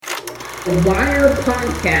The Wire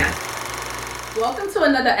Podcast. Welcome to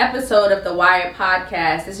another episode of The Wire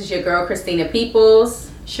Podcast. This is your girl, Christina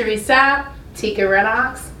Peoples. Cherie Sapp. Tika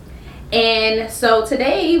Redox. And so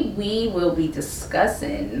today we will be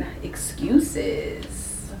discussing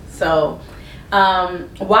excuses. So,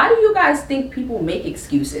 why do you guys think people make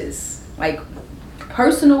excuses? Like,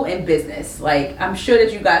 personal and business. Like, I'm sure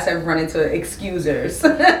that you guys have run into excusers.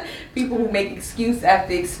 People who make excuse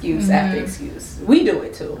after excuse after excuse. We do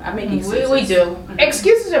it too. I make excuses. We do.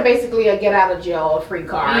 Excuses are basically a get out of jail or free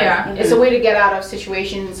card. Yeah. It's a way to get out of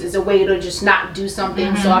situations. It's a way to just not do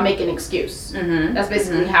something. So I make an excuse. That's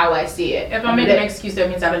basically how I see it. If I make an excuse, that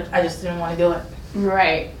means I just didn't want to do it.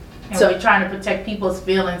 Right. And so we're trying to protect people's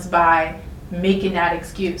feelings by making that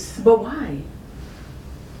excuse. But why?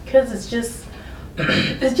 Because it's just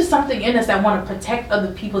something in us that want to protect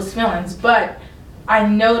other people's feelings. But I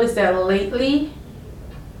noticed that lately,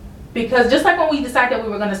 because just like when we decided that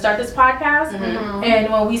we were going to start this podcast,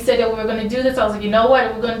 and when we said that we were going to do this, I was like, you know what,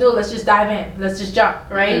 if we're going to do it, let's just dive in. Let's just jump,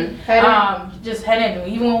 right? Just head in.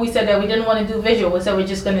 Even when we said that we didn't want to do visual, we said we're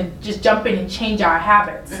just going to just jump in and change our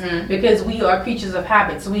habits. Because we are creatures of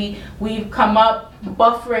habits. We've come up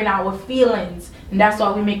buffering our feelings, and that's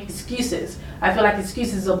why we make excuses. I feel like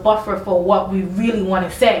excuses is a buffer for what we really want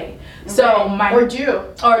to say. So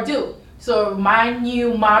Or do. So my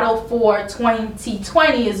new motto for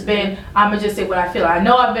 2020 has been, I'm going to just say what I feel. I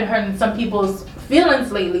know I've been hurting some people's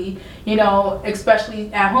feelings lately, you know,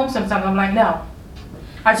 especially at home sometimes. I'm like, no.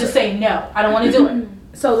 I just say no. I don't want to do it.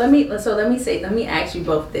 So let me ask you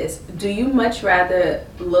both this. Do you much rather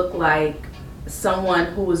look like someone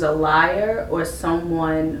who is a liar or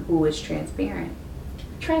someone who is transparent?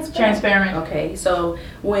 Transparent. Okay, so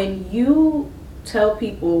when you tell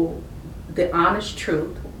people the honest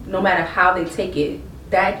truth, no matter how they take it,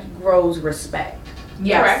 that grows respect.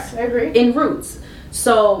 Yes. Correct. I agree. In roots.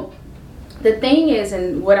 So the thing is,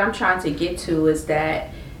 and what I'm trying to get to is that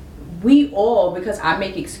we all, because I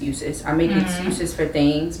make excuses for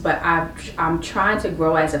things, but I'm trying to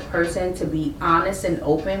grow as a person to be honest and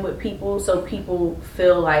open with people, so people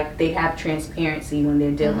feel like they have transparency when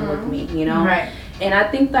they're dealing with me, you know? Right. And I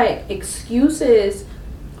think like excuses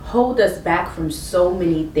hold us back from so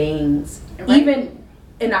many things, even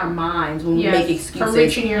in our minds when we make excuses. From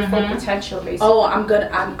reaching your full potential, basically. Oh, I'm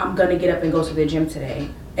gonna get up and go to the gym today.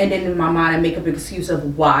 And then in my mind, I make up an excuse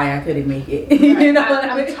of why I couldn't make it. You know what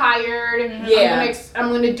I mean? I'm tired. Yeah. I'm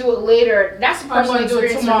gonna do it later. That's a personal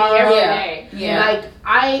experience for me every day. Yeah. Like,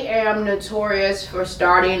 I am notorious for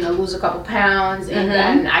starting to lose a couple pounds, and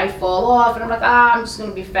then I fall off, and I'm like, I'm just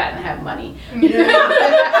gonna be fat and have money. You know?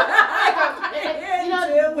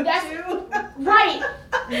 Right.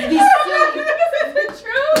 These silly.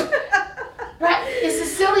 Right, it's a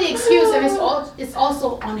silly excuse, and it's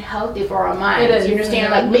also unhealthy for our minds. It is. You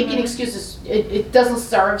understand? Like, making excuses, it doesn't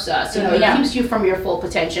serve us. You know, it keeps you from your full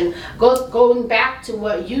potential. Going back to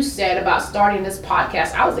what you said about starting this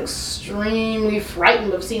podcast, I was extremely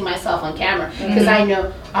frightened of seeing myself on camera because I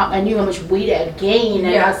knew how much weight I had gained,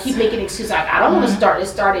 and I keep making excuses like, I don't want to start. It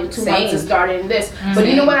started in 2 months. It started in this, but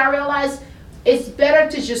you know what I realized? It's better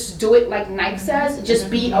to just do it like Nike says,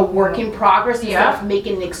 just be a work in progress instead of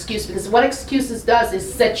making an excuse, because what excuses does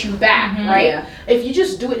is set you back, right? Yeah. If you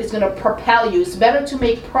just do it, it's going to propel you. It's better to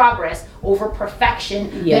make progress over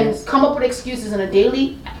perfection than come up with excuses on a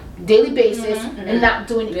daily basis and not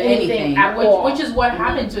doing anything at all. Which is what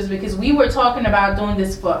happened to us, because we were talking about doing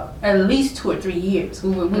this for at least 2 or 3 years.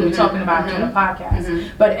 We were talking about doing a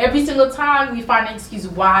podcast. But every single time we find an excuse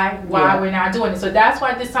why we're not doing it. So that's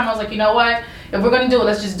why this time I was like, you know what? If we're going to do it,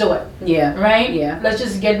 let's just do it. Yeah. Right? Yeah. Let's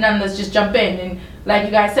just get it done. Let's just jump in. And like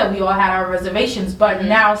you guys said, we all had our reservations. But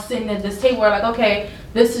now sitting at this table, we're like, okay,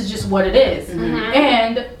 this is just what it is.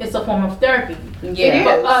 And it's a form of therapy. Yeah.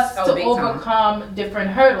 For us to overcome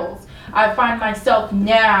different hurdles. I find myself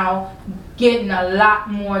now getting a lot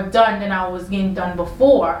more done than I was getting done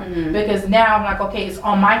before. Because now I'm like, okay, it's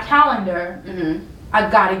on my calendar. I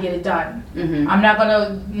gotta get it done. I'm not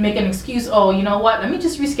gonna make an excuse. Oh, you know what? Let me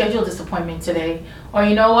just reschedule this appointment today. Or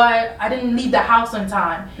you know what? I didn't leave the house on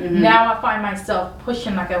time. Now I find myself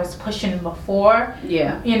pushing like I was pushing before.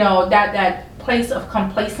 Yeah. You know, that place of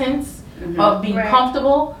complacence, of being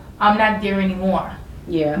comfortable. I'm not there anymore.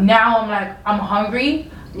 Yeah. Now I'm like, I'm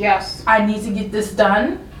hungry. Yes. I need to get this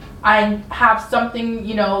done. I have something,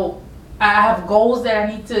 you know, I have goals that I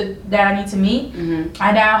need to meet.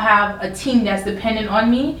 I now have a team that's dependent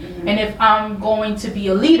on me, and if I'm going to be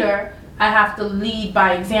a leader, I have to lead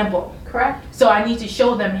by example. Correct. So I need to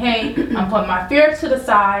show them, hey, I'm putting my fear to the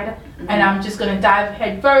side, and I'm just gonna dive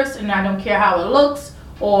head first, and I don't care how it looks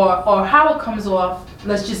or how it comes off.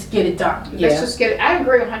 Let's just get it done. Let's just get it. I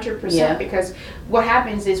agree 100%, Yeah. because what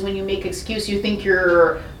happens is when you make excuse, you think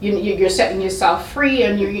you're setting yourself free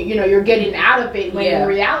and you're getting out of it, when in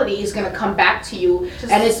reality it's going to come back to you.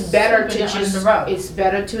 Just and it's better to sweep it under just the rug.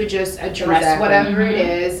 address whatever it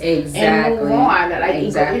is and move on. And I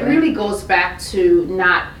think it really goes back to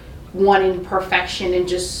not wanting perfection and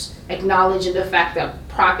just acknowledging the fact that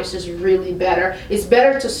progress is really better. It's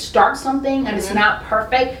better to start something and it's not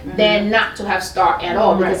perfect than not to have start at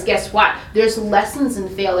all. Because guess what? There's lessons in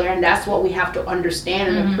failure, and that's what we have to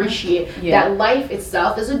understand and appreciate. That life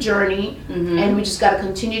itself is a journey, and we just got to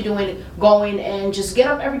continue going and just get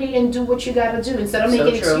up every day and do what you got to do instead of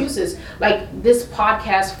making excuses. Like this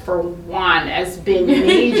podcast, for one, has been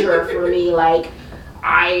major for me. Like,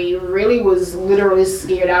 I really was literally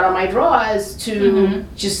scared out of my drawers to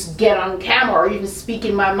just get on camera or even speak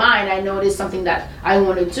in my mind. I know it is something that I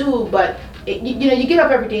want to do, but you get up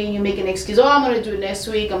every day and you make an excuse. Oh, I'm going to do it next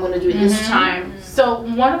week. I'm going to do it this time. So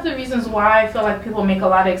one of the reasons why I feel like people make a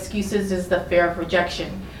lot of excuses is the fear of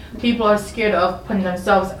rejection. People are scared of putting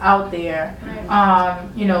themselves out there,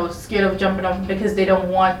 scared of jumping up because they don't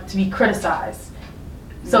want to be criticized.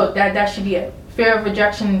 So that should be it. Fear of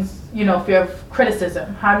rejection, fear of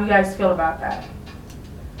criticism. How do you guys feel about that?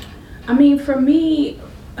 I mean, for me,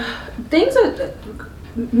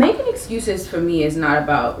 making excuses for me is not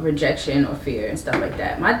about rejection or fear and stuff like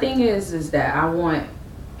that. My thing is that I want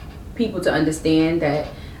people to understand that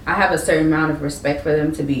I have a certain amount of respect for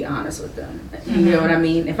them to be honest with them. You know what I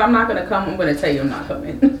mean? If I'm not going to come, I'm going to tell you I'm not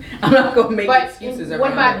coming. I'm not going to make excuses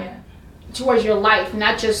around it. Towards your life,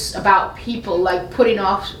 not just about people, like putting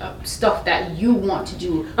off stuff that you want to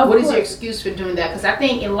do. What is your excuse for doing that? Because I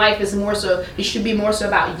think in life it should be more so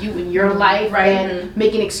about you and your life, and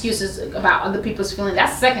making excuses about other people's feelings.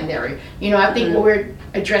 That's secondary. I think what we're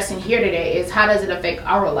addressing here today is how does it affect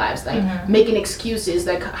our lives? Like making excuses,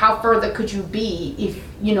 like how further could you be if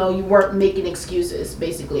you weren't making excuses,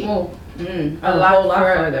 basically. A whole lot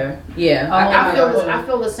further. Yeah, I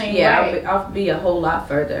feel the same way. Yeah, I'll be a whole lot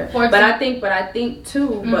further. But I think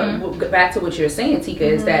too. But back to what you're saying, Tika,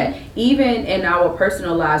 is that even in our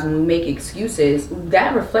personal lives, when we make excuses,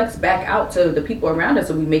 that reflects back out to the people around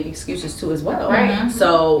us, and we make excuses too as well. Right.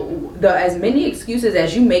 So as many excuses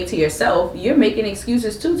as you make to yourself, you're making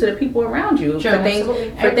excuses too to the people around you for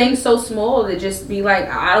things so small to just be like,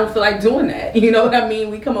 I don't feel like doing that. You know what I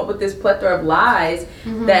mean? We come up with this plethora of lies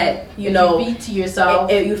that you feed to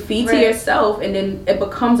yourself. You feed to yourself, and then it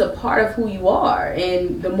becomes a part of who you are.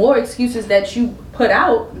 And the more excuses that you put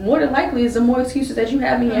out, more than likely is the more excuses that you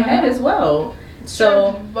have in your head as well.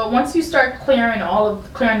 So, but once you start clearing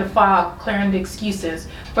the fog, clearing the excuses.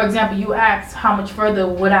 For example, you asked how much further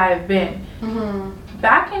would I have been.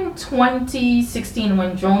 Back in 2016,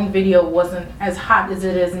 when drone video wasn't as hot as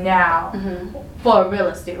it is now for real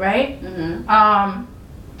estate, right?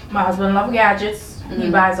 My husband loves gadgets. He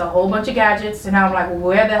buys a whole bunch of gadgets, and I'm like,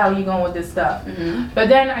 where the hell are you going with this stuff? But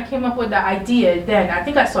then I came up with the idea. Then I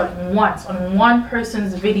think I saw it once on one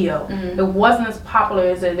person's video. It wasn't as popular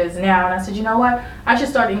as it is now, and I said, you know what? I should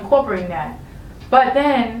start incorporating that. But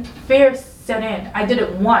then fear set in. I did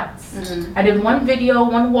it once. I did one video,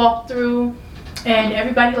 one walkthrough, and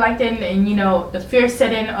everybody liked it. And the fear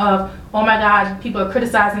set in of, oh my God, people are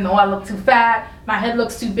criticizing. Oh, I look too fat. My head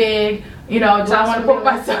looks too big. Do I want to put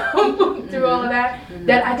myself through all of that?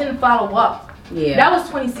 That I didn't follow up. Yeah. That was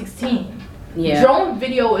 2016. Yeah. Drone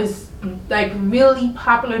video is like really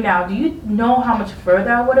popular now. Do you know how much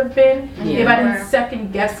further I would have been if I didn't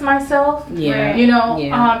second guess myself? Yeah.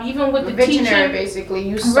 Even with the teaching, teaching, basically,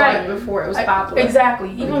 you saw it before it was popular.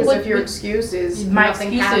 Exactly. Even because with of your excuses, my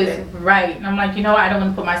excuses, right? And I'm like, I don't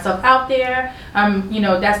want to put myself out there.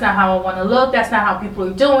 That's not how I want to look. That's not how people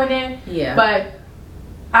are doing it. Yeah. But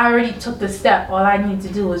I already took the step. All I need to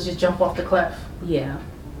do is just jump off the cliff. Yeah.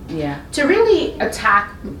 Yeah. To really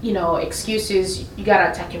attack, excuses, you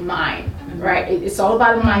gotta attack your mind, right? It's all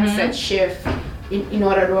about a mindset shift in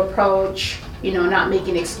order to approach, not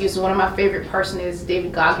making excuses. One of my favorite person is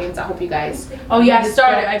David Goggins. I hope you guys. Oh yeah,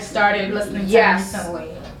 I started listening to him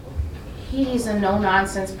recently. He's a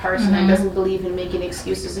no-nonsense person that doesn't believe in making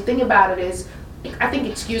excuses. The thing about it is, I think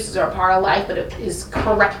excuses are a part of life, but it is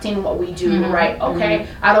correcting what we do, right? Okay,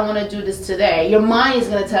 I don't want to do this today. Your mind is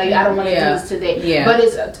going to tell you, I don't want to do this today. Yeah. But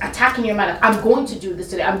it's attacking your mind. I'm going to do this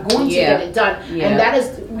today. I'm going to get it done. Yeah. And that is,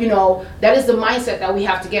 that is the mindset that we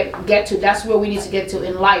have to get to. That's where we need to get to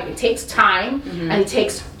in life. It takes time and it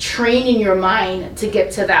takes training your mind to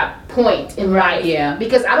get to that point in life. Yeah.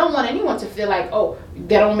 Because I don't want anyone to feel like, oh,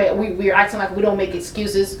 they don't make, we're acting like we don't make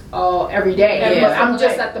excuses every day. Yeah. But I'm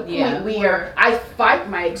just at the point where I fight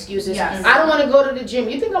my excuses. Yes. I don't want to go to the gym.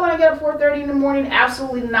 You think I want to get up 4:30 in the morning?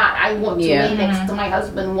 Absolutely not. I want to lay next to my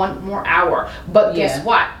husband 1 more hour. But guess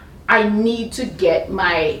what? I need to get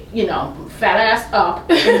my, fat ass up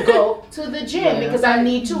and go to the gym because I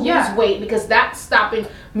need to lose weight, because that's stopping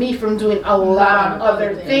me from doing a lot of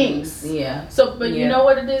other things. Yeah. So, but you know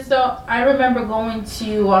what it is though? I remember going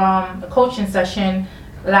to a coaching session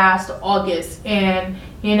last August, and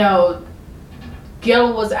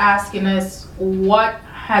Gil was asking us what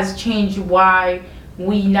has changed, why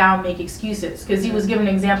we now make excuses, because he was giving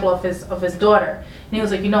an example of his daughter, and he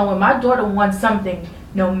was like, when my daughter wants something,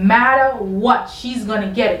 no matter what, she's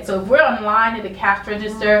gonna get it. So if we're online at the cash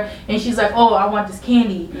register and she's like, oh, I want this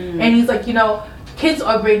candy, and he's like, kids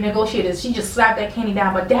are great negotiators. She just slapped that candy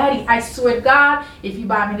down. But daddy, I swear to God, if you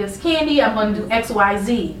buy me this candy, I'm gonna do X, Y,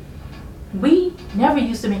 Z. We never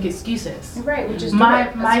used to make excuses. Right. We just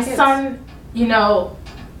my son, he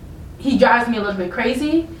drives me a little bit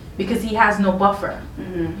crazy because he has no buffer,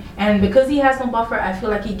 and because he has no buffer, I feel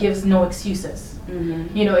like he gives no excuses.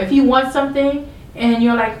 If he wants something and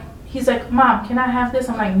he's like, Mom, can I have this?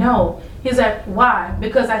 I'm like, no. He's like, why?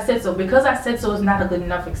 Because I said so. Because I said so is not a good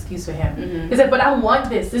enough excuse for him. He's like, but I want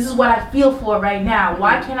this. This is what I feel for right now.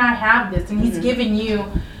 Why can't I have this? And he's giving you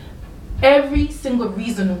every single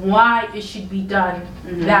reason why it should be done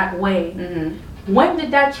that way. When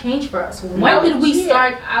did that change for us? When did we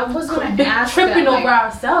start tripping over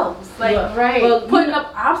ourselves? Putting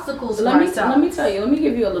up obstacles for ourselves? Let me tell you. Let me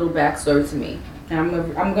give you a little backstory to me. And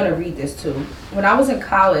I'm gonna read this too. When I was in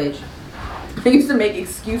college, I used to make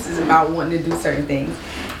excuses about wanting to do certain things.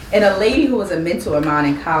 And a lady who was a mentor of mine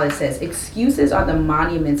in college says, excuses are the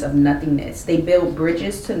monuments of nothingness. They build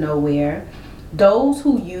bridges to nowhere. Those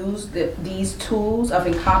who use these tools of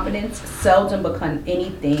incompetence seldom become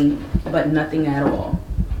anything but nothing at all.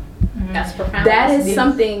 That's profound. That is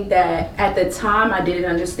something that at the time I didn't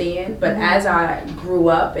understand, but as I grew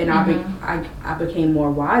up and I became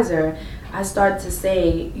more wiser, I started to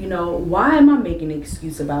say, why am I making an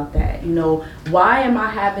excuse about that? Why am I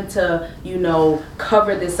having to,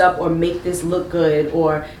 cover this up or make this look good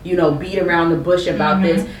or, beat around the bush about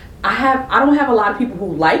this? I don't have a lot of people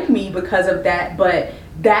who like me because of that, but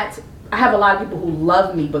I have a lot of people who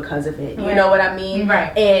love me because of it. You know what I mean?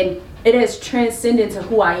 Right. And it has transcended to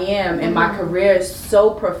who I am and my career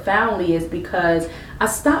so profoundly is because I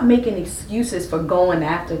stopped making excuses for going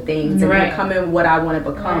after things and becoming what I want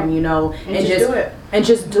to become, and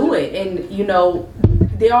just do it.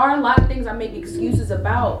 And there are a lot of things I make excuses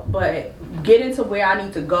about, but getting to where I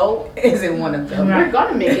need to go isn't one of them. We're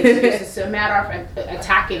gonna make excuses. It's a matter of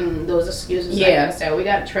attacking those excuses. Like I said, we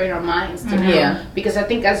gotta train our minds to know. Because I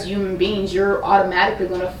think as human beings, you're automatically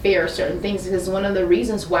gonna fear certain things. Because one of the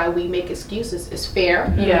reasons why we make excuses is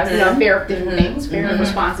fear. Fear of different things, fear of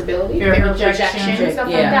responsibility, fear of rejection, stuff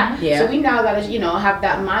like that. So we now gotta, have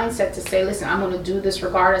that mindset to say, listen, I'm gonna do this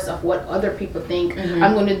regardless of what other people think.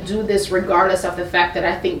 I'm gonna do this regardless of the fact that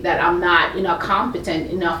I think that I'm not, competent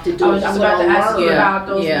enough to do it. I'm about to ask you about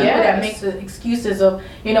those people Yes. that make the excuses of,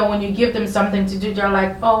 when you give them something to do, they're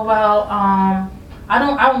like, oh well, I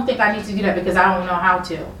don't think I need to do that because I don't know how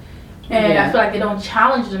to. And I feel like they don't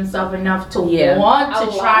challenge themselves enough to want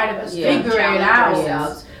to try to figure it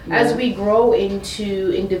out. As we grow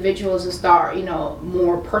into individuals and start,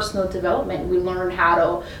 more personal development, we learn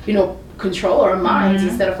how to, control our minds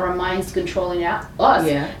instead of our minds controlling us.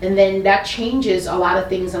 And then that changes a lot of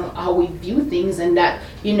things on how we view things, and that,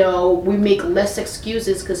 we make less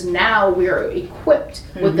excuses because now we're equipped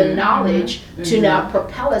with the knowledge to now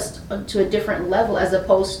propel us to a different level, as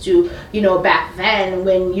opposed to, back then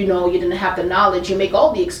when, you didn't have the knowledge, you make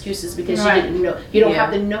all the excuses because you didn't know, you don't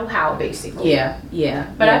have the know-how basically.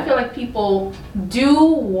 But I feel like people do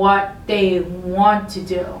what they want to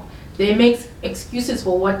do. They make excuses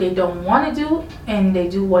for what they don't want to do, and they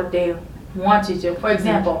do what they want to do. For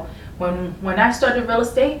example, when I started real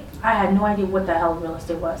estate, I had no idea what the hell real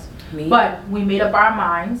estate was. But we made up our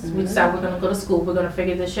minds. We decided we're going to go to school. We're going to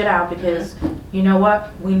figure this shit out because, you know what?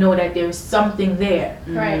 We know that there's something there.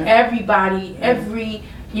 Everybody, every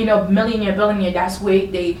millionaire, billionaire, that's where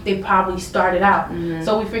they probably started out.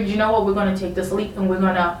 So we figured, we're going to take this leap and we're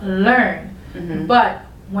going to learn. But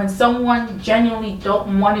when someone genuinely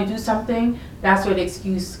don't want to do something, that's where the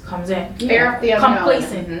excuse comes in. Fear of the unknown.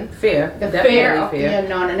 Complacent. Fear. The fear of the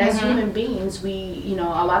unknown. And as human beings, we, a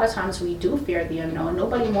lot of times we do fear the unknown.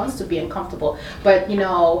 Nobody wants to be uncomfortable. But,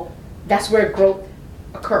 that's where growth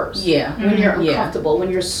occurs. Yeah. When you're Yeah. uncomfortable,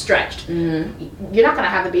 when you're stretched, you're not gonna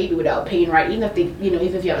have the baby without pain, right? Even if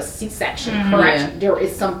even if you have a C-section, correct? Yeah. There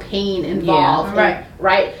is some pain involved,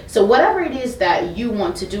 right? So whatever it is that you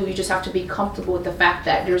want to do, you just have to be comfortable with the fact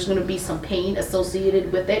that there's gonna be some pain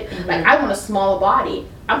associated with it. Like I want a smaller body.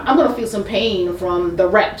 I'm gonna feel some pain from the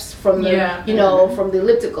reps, from the from the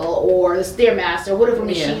elliptical or the Stairmaster or whatever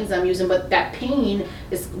machines I'm using. But that pain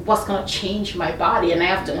is what's gonna change my body, and I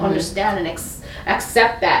have to understand and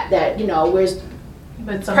accept that where's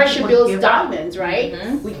pressure builds diamonds, right?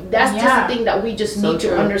 That's just the thing that we just need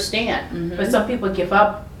to understand. But some people give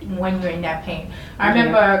up when you're in that pain. I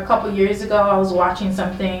remember a couple years ago I was watching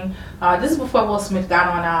something, this is before Will Smith got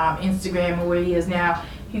on Instagram, where he is now.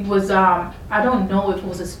 He was I don't know if it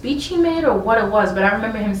was a speech he made or what it was, but I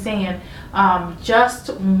remember him saying just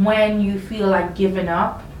when you feel like giving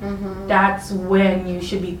up, that's when you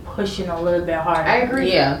should be pushing a little bit harder. I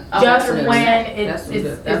agree. Yeah. Just definitely. when it's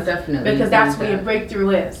definitely because that's where your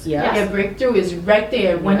breakthrough is. Yes. Your breakthrough is right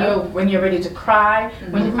there when you're ready to cry.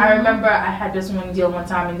 When I remember I had this one deal one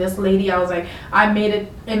time, and this lady, I was like, I made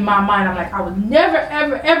it in my mind. I'm like, I would never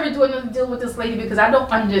ever do another deal with this lady because I don't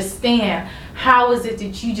understand how is it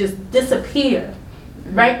that you just disappear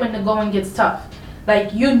right when the going gets tough.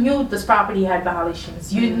 Like, you knew this property had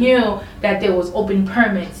violations. You knew that there was open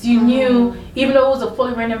permits. You knew, even though it was a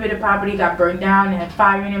fully renovated property, got burned down and had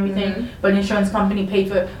fire and everything, but the insurance company paid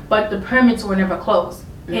for it. But the permits were never closed.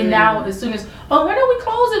 And now, as soon as, when are we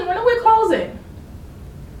closing? When are we closing?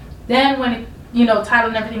 Then when, title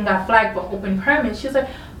and everything got flagged for open permits, she's like,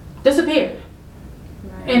 disappeared.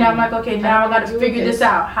 And I'm like, okay, now I got to figure this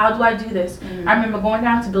out. How do I do this? I remember going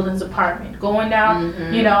down to Building's apartment, going down,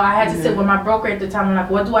 I had to sit with my broker at the time. I'm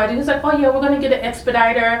like, what do I do? He's like, oh yeah, we're going to get an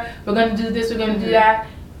expediter. We're going to do this, we're going to do that.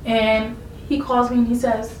 And he calls me and he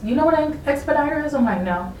says, you know what an expediter is? I'm like,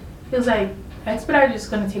 no. He was like, expediter is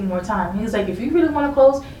going to take more time. He's like, if you really want to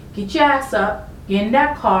close, get your ass up, get in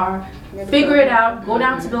that car, figure it out, go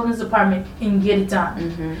down to Building's apartment and get it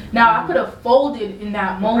done. Now, I could have folded in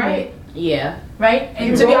that moment. Yeah. Right?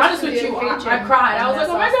 And to be honest with you, I cried. I was like,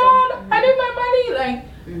 oh my God, I need my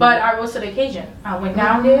money. But I rose to the occasion. I went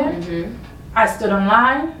down there. I stood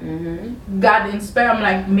online, got the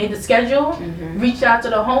inspector, made the schedule, reached out to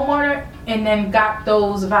the homeowner, and then got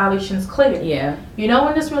those violations cleared. Yeah. You know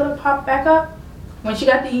when this really popped back up? When she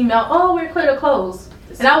got the email, oh, we're clear to close.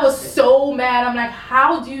 And I was so mad. I'm like,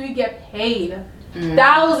 how do you get paid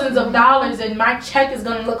thousands of dollars and my check is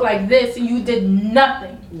going to look like this and you did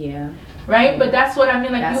nothing? Yeah. Right? But that's what I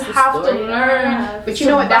mean. Like, you have to learn. But you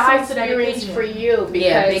know what? That's an experience for you,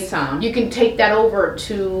 because big time. You can take that over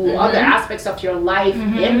to other aspects of your life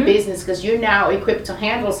in business, because you're now equipped to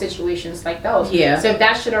handle situations like those. Yeah. So if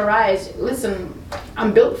that should arise, listen,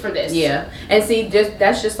 I'm built for this. Yeah. And see,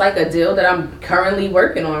 that's just like a deal that I'm currently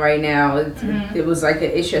working on right now. It was like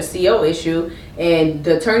a CO issue, and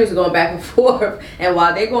the attorneys are going back and forth. And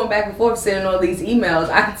while they're going back and forth sending all these emails,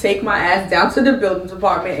 I take my ass down to the building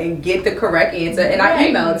department and get the correct answer, and I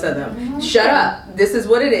email it to them. Shut up. This is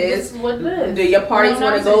what it is. This is what it is. Do your parties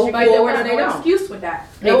want to go forward or they don't? Excuse with that.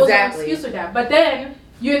 There was no excuse with that. But then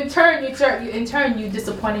you in turn you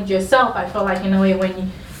disappointed yourself. I feel like, in a way,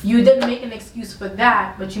 when you didn't make an excuse for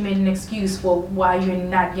that, but you made an excuse for why you're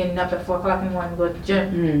not getting up at 4 o'clock in the morning to go to the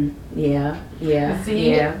gym. Yeah.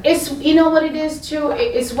 See? Yeah. It's, you know what it is too.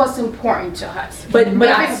 It's what's important to us. But if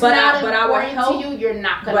it's not our important help, to you, you're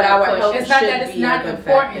not gonna. but our push help it. It's not that should it's be not a good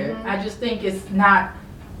important. factor. I just think it's not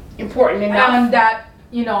important enough. on that,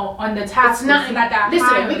 on the task. It's not that. Listen,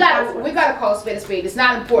 high. we gotta call spade a spade. It's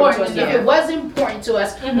not important to us. Yeah. If it was important to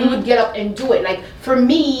us, we would get up and do it. Like, for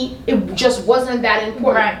me, it just wasn't that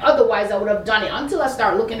important. Right. Otherwise, I would have done it. Until I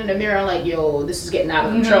start looking in the mirror and like, yo, this is getting out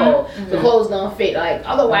of control. The clothes don't fit. Like,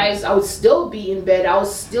 otherwise, I would still be in bed. I would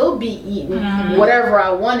still be eating whatever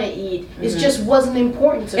I want to eat. It just wasn't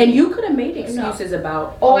important to me. And you could have made excuses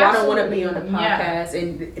about, I don't want to be on the podcast,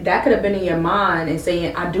 and that could have been in your mind, and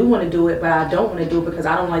saying, I do want to do it, but I don't want to do it because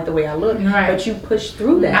I don't like the way I look. Right. But you push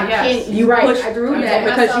through that. You push through I that told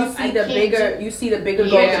because myself, you see the bigger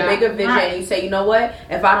goals, the bigger vision, and you say, you know what?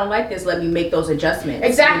 If I don't like this, let me make those adjustments.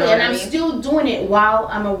 Exactly, you know and I'm still doing it while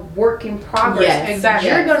I'm a work in progress. Yes, exactly.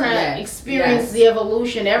 You're gonna experience the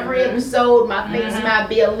evolution every episode. My face might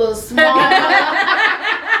be a little small.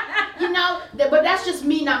 But that's just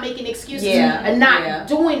me not making excuses and not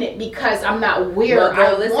doing it because I'm not where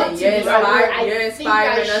I want to be. You're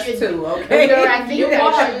inspiring us too, okay? I think you are,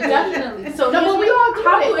 definitely. So no, but we all do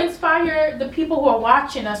how it. to inspire the people who are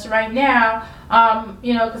watching us right now?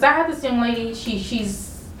 Because I had this young lady.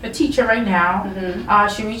 She's a teacher right now.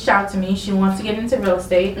 She reached out to me. She wants to get into real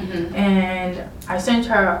estate, and I sent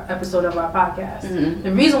her an episode of our podcast.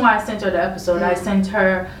 The reason why I sent her the episode, I sent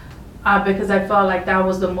her because I felt like that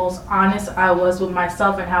was the most honest I was with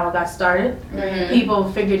myself and how I got started.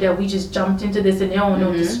 People figured that we just jumped into this and they don't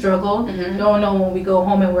know the struggle. They don't know when we go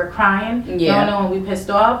home and we're crying. They don't know when we pissed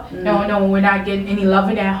off. They don't know when we're not getting any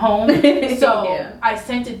loving at home. So I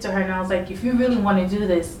sent it to her and I was like, if you really want to do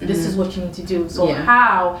this, this is what you need to do. So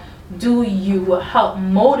how do you help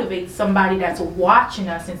motivate somebody that's watching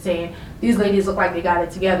us and saying, these ladies look like they got it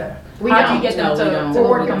together? How do you get them to It's a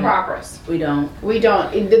work in progress. We don't.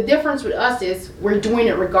 The difference with us is we're doing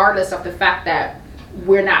it regardless of the fact that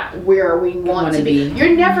we're not where we want to be.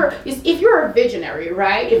 You're never, if you're a visionary,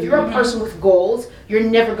 right? If you're a person with goals, you're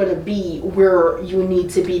never going to be where you need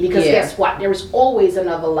to be, because guess what? There is always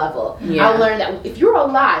another level. I learned that if you're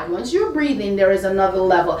alive, once you're breathing, there is another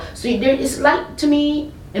level. So it's like, to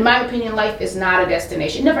me, in my opinion, life is not a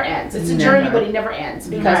destination. It never ends. It's a journey, but it never ends,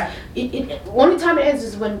 because only time it ends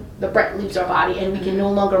is when the breath leaves our body and we can no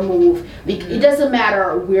longer move. It doesn't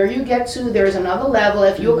matter where you get to. There's another level.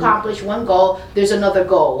 If you accomplish one goal, there's another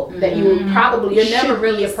goal that you probably you're never should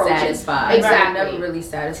really be approaching. Satisfied. Exactly. You're never really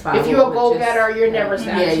satisfied. If you're a goal getter, you're never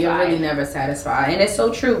satisfied. Yeah, you're really never satisfied, and it's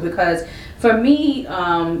so true, because for me,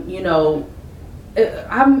 you know,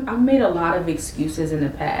 I've made a lot of excuses in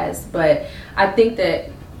the past, but I think that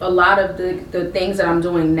a lot of the things that I'm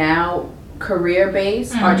doing now, career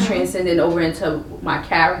based, are transcending over into my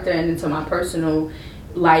character and into my personal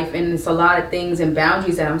life, and it's a lot of things and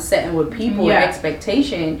boundaries that I'm setting with people and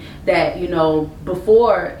expectation that, you know,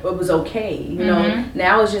 before it was okay, you know,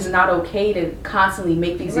 now it's just not okay to constantly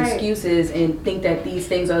make these excuses and think that these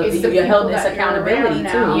things are, you're held in this accountability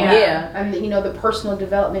too. And you know, the personal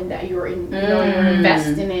development that you're in, you know, you're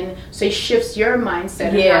investing in, so it shifts your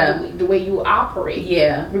mindset and the way you operate.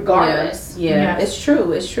 Regardless. It's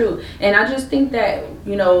true. And I just think that,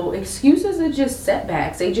 you know, excuses are just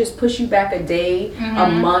setbacks. They just push you back a day, a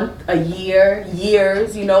month, a year,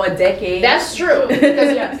 years, you know, a decade. That's true.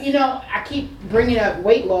 Because, you know, I keep bringing up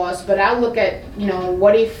weight loss, but I look at, you know,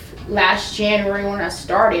 what if last January when I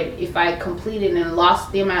started, if I completed and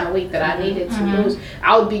lost the amount of weight that I needed to lose,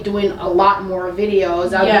 I would be doing a lot more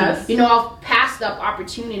videos. You know, I've passed up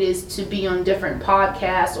opportunities to be on different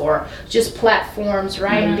podcasts or just platforms,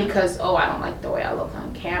 right? Because, I don't like the way I look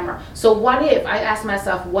on camera. So what if, I asked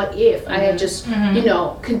myself, what if I had just, you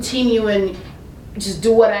know, continue and just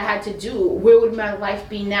do what I had to do? Where would my life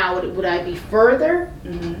be now? Would I be further?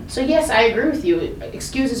 So yes, I agree with you.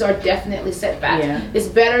 Excuses are definitely setbacks. It's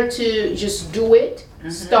better to just do it,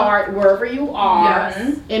 start wherever you are,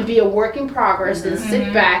 and be a work in progress than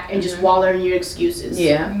sit back and just wallow in your excuses.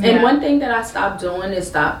 And one thing that I stopped doing is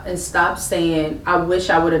stop saying, I wish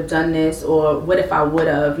I would have done this, or what if I would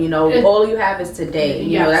have. You know, all you have is today.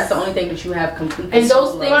 You know, that's the only thing that you have completely. And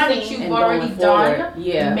those things that you've already done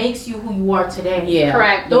makes you who you are today.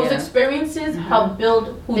 Correct. Those experiences help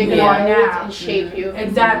build who you are now and shape you.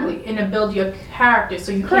 Exactly, and to build your character.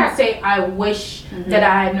 So you can't say, I wish that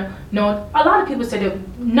I had known. A lot of people say that,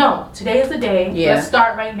 no, today is the day. Let's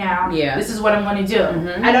start right now. This is what I'm going to do.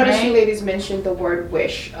 I noticed you ladies mentioned the word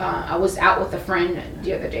wish. I was out with a friend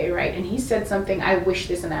the other day, right? And he said something, I wish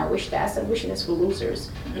this and I wish that. I said, wishing is for losers.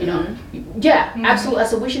 You know? Absolutely. I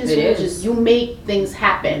said, wishing is for losers. You make things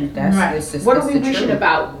happen. What are we wishing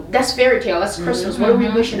about? That's fairy tale. That's Christmas. What are we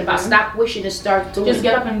wishing about? Stop wishing and start doing. Just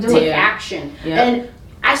get up and do Take action. And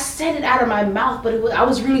I said it out of my mouth, but I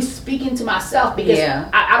was really speaking to myself, because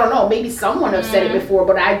I don't know, maybe someone have said it before,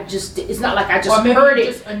 but it's not like I just heard it.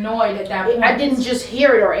 Just annoyed at that point. I didn't just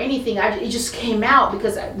hear it or anything. It just came out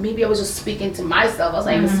because maybe I was just speaking to myself. I was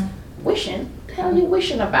like, wishing? What the hell are you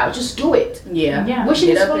wishing about? Just do it. Wishing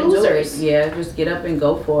is for losers. Just get up and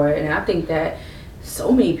go for it. And I think that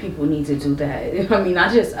so many people need to do that. I mean,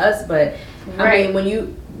 not just us, but I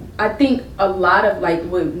mean, I think a lot of, like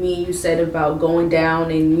what me and you said about going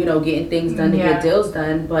down and, you know, getting things done to get deals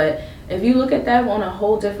done, but if you look at that on a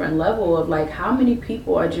whole different level of, like, how many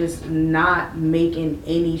people are just not making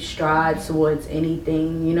any strides towards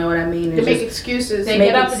anything, you know what I mean? They make excuses. They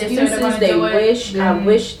get up and they wish, I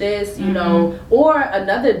wish this, you know. Or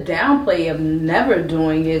another downplay of never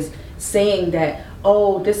doing is saying that,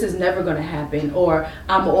 this is never gonna happen, or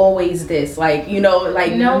I'm always this, like, you know,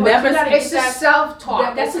 like, never. It's just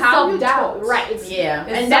self-talk. That's how self-doubt, right?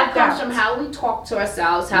 And that comes from how we talk to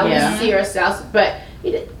ourselves, how we see ourselves. But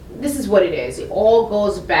this is what it is. It all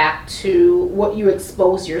goes back to what you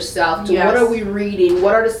expose yourself to. Yes. What are we reading?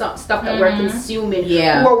 What are the stuff that we're consuming?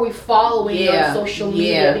 Yeah. Who are we following on social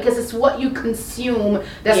media? Yeah. Because it's what you consume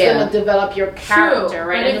that's going to develop your character,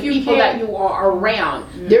 right? But And the people that you are around.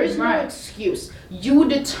 There is no Right. excuse. You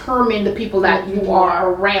determine the people that you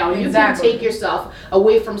are around. Exactly. You can take yourself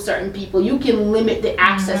away from certain people. You can limit the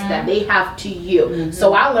access that they have to you.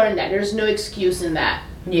 So I learned that there's no excuse in that.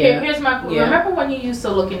 Here's my. Remember when you used to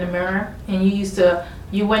look in the mirror and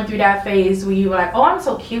you went through that phase where you were like, oh, I'm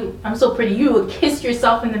so cute, I'm so pretty. You would kiss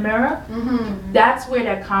yourself in the mirror. That's where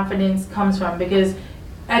that confidence comes from, because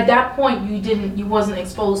at that point you wasn't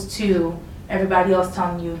exposed to everybody else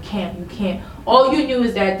telling you you can't. All you knew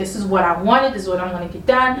is that this is what I wanted, this is what I'm going to get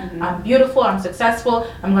done. I'm beautiful, I'm successful,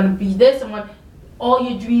 I'm going to be this, all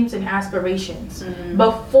your dreams and aspirations.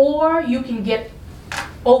 Before you can get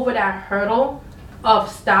over that hurdle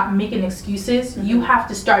of stop making excuses, you have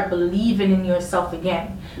to start believing in yourself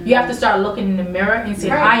again. You have to start looking in the mirror and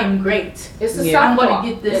saying, I am great. It's a I'm self-talk. going to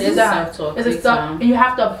get this It is done. self-talk, It's a big stuff, time. and you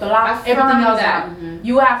have to block Affirm everything else that. out.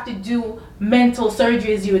 You have to do mental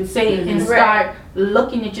surgery, as you would say, and start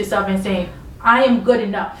looking at yourself and saying, I am good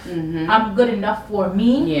enough. I'm good enough for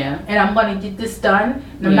me, and I'm going to get this done.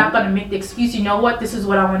 And I'm not going to make the excuse, you know what, this is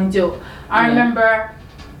what I want to do. I remember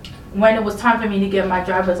when it was time for me to get my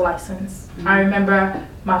driver's license. I remember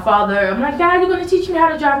my father, I'm like, Dad, you're going to teach me how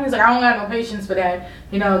to drive? And he's like, I don't have no patience for that,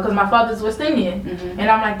 because my father's West Indian. And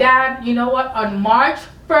I'm like, Dad, you know what, on March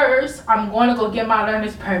 1st, I'm going to go get my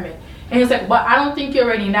learner's permit. And he's like, but I don't think you're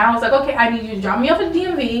ready now. I was like, okay, I need you to drop me off at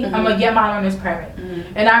DMV. I'm going to get my learner's permit.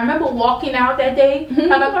 And I remember walking out that day. I'm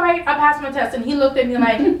like, all right, I passed my test. And he looked at me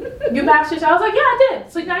like, you passed your test? I was like, yeah, I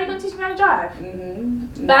did. So now you're going to teach me how to drive.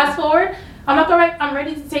 Fast forward. I'm like, all right, I'm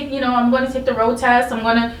ready to take, I'm going to take the road test.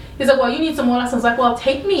 He's like, well, you need some more lessons. Like, well,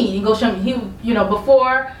 take me and go show me.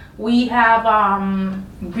 Before we have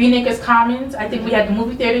Green Acres Commons, I think we had the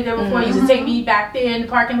movie theater there before. He used to take me back there in the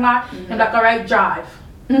parking lot. And I'm like, all right, drive.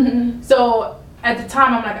 So at the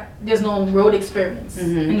time, I'm like, there's no road experience.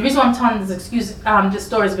 And the reason why I'm telling this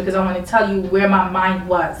story is because I want to tell you where my mind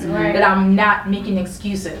was, that I'm not making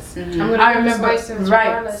excuses. I remember,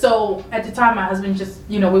 so at the time, my husband just,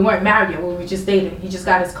 we weren't married yet, we were just dating. He just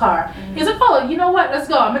got his car. He's like, oh, you know what, let's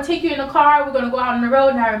go. I'm going to take you in the car. We're going to go out on the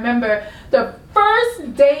road. And I remember the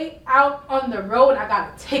first day out on the road, I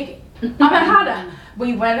got a ticket. I'm like, how the?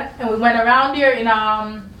 We went around there in,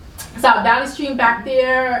 South Valley Stream back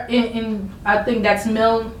there in I think that's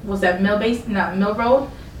Mill Road?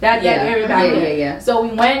 That area back there. So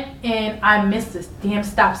we went and I missed this damn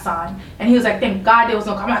stop sign. And he was like, thank God there was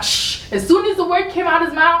no car. I'm like, shh. As soon as the word came out of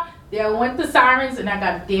his mouth, there went the sirens and I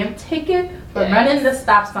got a damn ticket for running the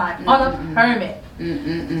stop sign on a permit.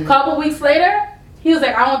 A couple weeks later, he was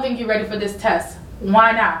like, I don't think you're ready for this test.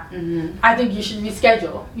 Why not? I think you should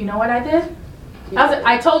reschedule. You know what I did?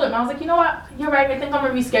 I told him, I was like, you know what, you're right, I think I'm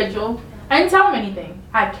going to reschedule. I didn't tell him anything.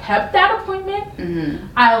 I kept that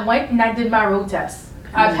appointment. I went and I did my road test.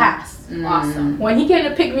 I passed. Awesome. When he came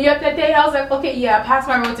to pick me up that day, I was like, okay, yeah, I passed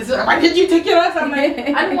my road test. Like, why did you take your test? I'm like,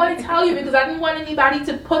 I didn't want to tell you because I didn't want anybody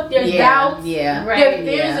to put their doubts, their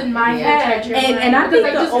fears in my head. And I think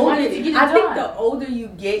the older you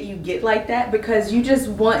get like that because you just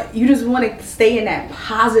want to stay in that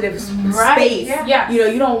positive space.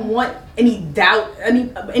 You don't want any doubt,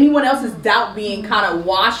 anyone else's doubt being kind of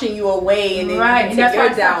washing you away, and then and that's why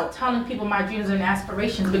I started telling people my dreams and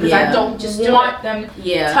aspirations because I don't just want them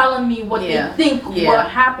telling me what they think will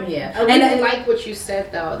happen. I really like what you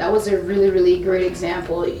said though. That was a really, really great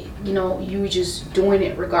example. You were just doing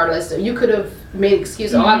it regardless. You could have made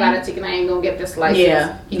excuses. Oh, I got a ticket. I ain't gonna get this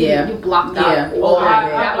license. You blocked out.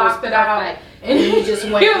 I blocked it out. And you just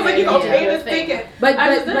went. He was like, "You gonna pay this ticket?" But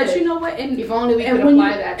you know what? And if only we could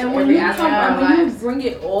apply that to every aspect of our lives. When you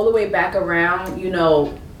bring it all the way back around,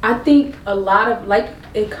 I think a lot of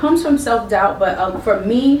it comes from self-doubt. But for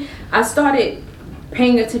me, I started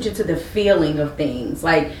paying attention to the feeling of things.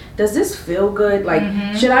 Like, does this feel good? Like,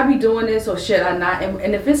 should I be doing this or should I not?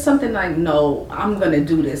 And if it's something like, no, I'm gonna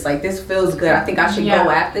do this. Like, this feels good. I think I should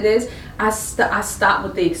go after this. I stop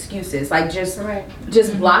with the excuses. Like, just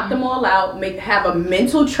block them all out. Have a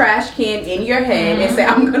mental trash can in your head and say,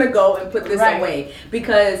 I'm gonna go and put this away.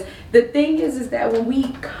 Because the thing is that when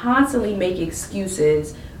we constantly make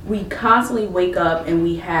excuses, we constantly wake up and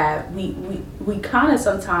we kind of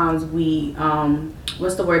sometimes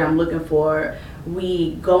what's the word I'm looking for?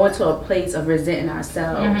 We go into a place of resenting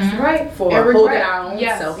ourselves for holding our own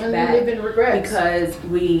self back. Live in regret because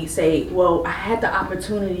we say, well, I had the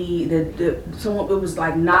opportunity, it was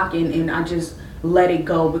like knocking and let it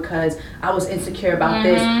go because I was insecure about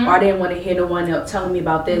this, or I didn't want to hear no one else telling me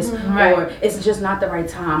about this, or it's just not the right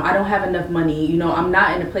time. I don't have enough money. You know, I'm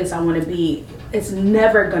not in the place I want to be. It's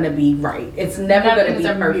never going to be right. It's never going to be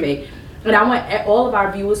perfect. And I want all of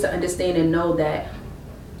our viewers to understand and know that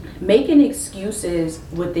making excuses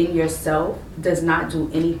within yourself does not do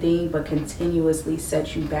anything but continuously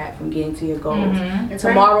set you back from getting to your goals.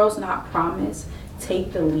 Tomorrow's not promised.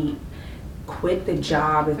 Take the leap. Quit the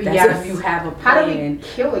job if you have a plan. How do we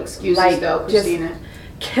kill excuses though, Christina?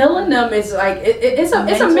 Killing them is like it's a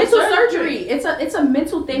mental surgery. It's a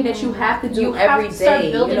mental thing that you have to do every day. You have to start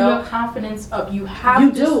building your confidence up. You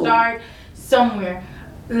have to start somewhere.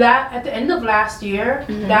 At the end of last year,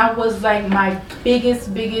 that was like my biggest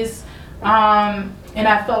and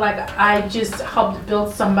I felt like I just helped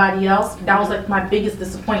build somebody else. That was like my biggest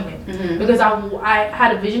disappointment because I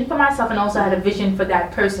had a vision for myself and also had a vision for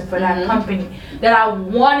that person, for that company, that I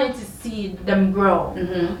wanted to see them grow.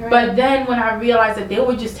 But then when I realized that they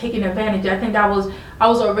were just taking advantage, I think I was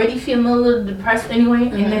already feeling a little depressed anyway,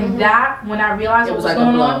 and then that, when I realized what was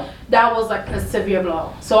going on, that was like a severe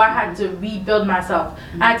blow. So I had to rebuild myself.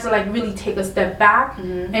 I had to like really take a step back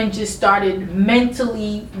and just started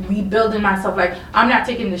mentally rebuilding myself. Like, I'm not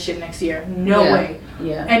taking this shit next year. No way.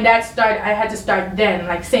 And I had to start then,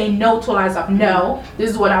 like saying no to a lot of stuff. No, this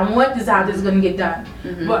is what I want. This is how this is going to get done.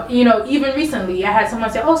 But, you know, even recently, I had someone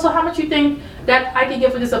say, oh, so how much you think that I could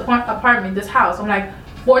get for this apartment, this house? I'm like,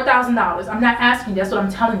 $4,000. I'm not asking. That's what I'm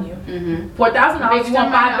telling you. $4,000. You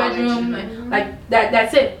want 5 bedroom? Like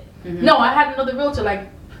that's it. No, I had another realtor. Like,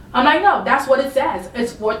 I'm like, no, that's what it says.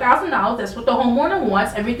 It's $4,000. That's what the homeowner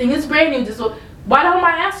wants. Everything is brand new. Why the hell am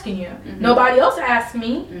I asking you? Nobody else asked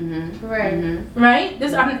me. Right?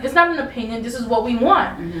 It's not an opinion. This is what we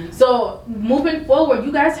want. So moving forward,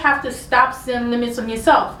 you guys have to stop setting limits on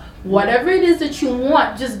yourself. Whatever it is that you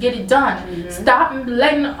want, just get it done. Stop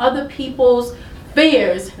letting other people's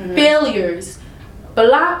fears, failures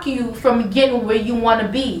block you from getting where you want to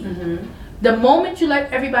be. The moment you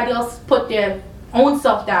let everybody else put their own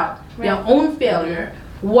self-doubt, their own failure,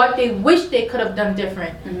 what they wish they could have done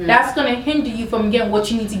different, that's going to hinder you from getting what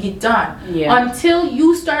you need to get done. Until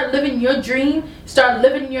you start living your dream, start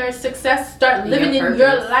living your success, start living in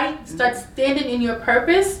your light, start standing in your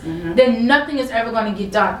purpose, then nothing is ever going to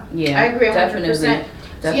get done. I agree 100%.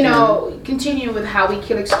 You know, continue with how we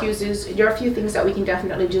kill excuses. There are a few things that we can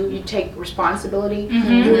definitely do. You take responsibility.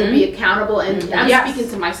 You want to be accountable, and I'm speaking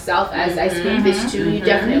to myself as I speak this too. You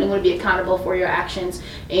definitely want to be accountable for your actions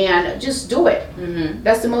and just do it.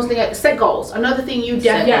 That's the most thing. Set goals. Another thing you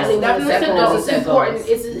definitely want to set goals. It's important.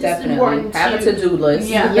 It's important. Have a to-do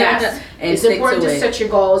list. And it's important to set your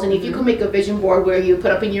goals, and if you can make a vision board where you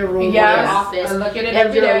put up in your room or your office, and look at it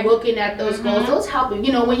every day, looking at those goals, those help you.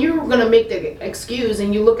 You know, when you're gonna make the excuse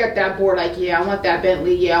and you look at that board like, I want that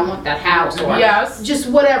Bentley, I want that house, or just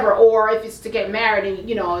whatever, or if it's to get married and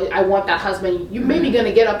you know, I want that husband, you're maybe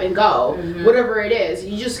gonna get up and go, whatever it is.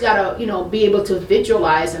 You just gotta, you know, be able to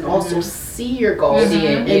visualize and also see your goals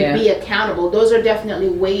and be accountable. Those are definitely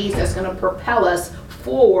ways that's gonna propel us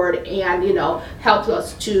forward and, you know, help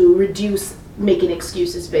us to reduce making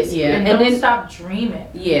excuses, basically. And then stop dreaming.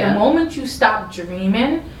 The moment you stop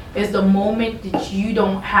dreaming is the moment that you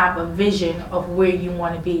don't have a vision of where you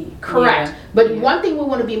want to be. Correct. But one thing we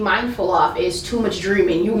want to be mindful of is too much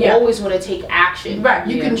dreaming. You always want to take action.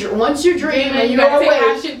 You can once you're dreaming, you gotta take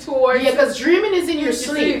action towards. because dreaming is in your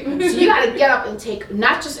sleep. So you got to get up and take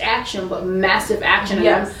not just action, but massive action.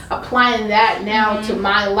 And I'm applying that now to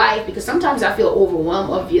my life, because sometimes I feel overwhelmed,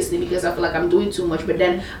 obviously, because I feel like I'm doing too much. But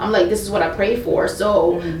then I'm like, this is what I pray for.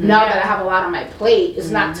 So now that I have a lot on my plate, it's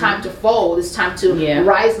not time to fold. It's time to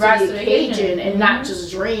rise to the occasion and not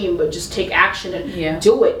just dream, but just take action and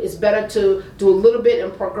do it. It's better to do a little bit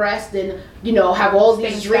and progress than, you know, have all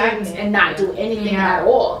these dreams and not do anything at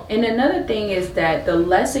all. And another thing is that the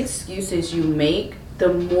less excuses you make,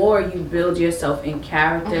 the more you build yourself in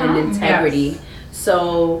character and integrity.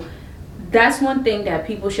 So that's one thing that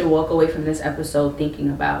people should walk away from this episode thinking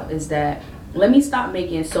about, is that let me stop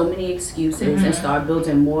making so many excuses and start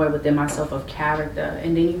building more within myself of character.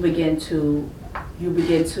 And then you begin to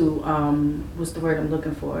what's the word I'm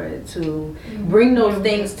looking for, to bring those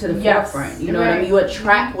things to the forefront. You know what I mean? You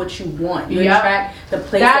attract what you want. You attract the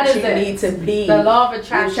place that you need to be. The law of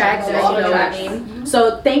attraction. You know what I mean?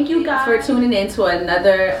 So thank you guys for tuning in to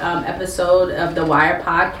another episode of The Wire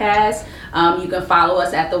Podcast. You can follow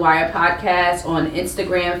us at The Wire Podcast on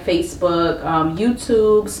Instagram, Facebook,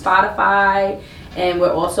 YouTube, Spotify, And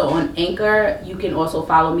we're also on Anchor. You can also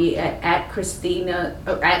follow me at Christina,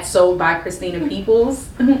 at Sold by Christina Peoples.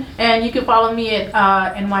 And you can follow me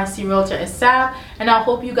at NYC Realtor ASAP. And I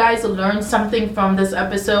hope you guys learned something from this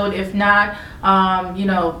episode. If not,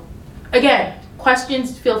 again,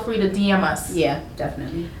 questions, feel free to DM us. Yeah,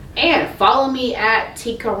 definitely. And follow me at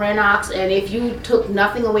Tika Renox. And if you took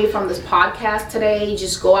nothing away from this podcast today,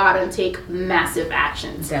 just go out and take massive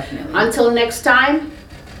actions. Definitely. Until next time,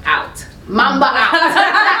 out. Mamba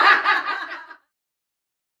out.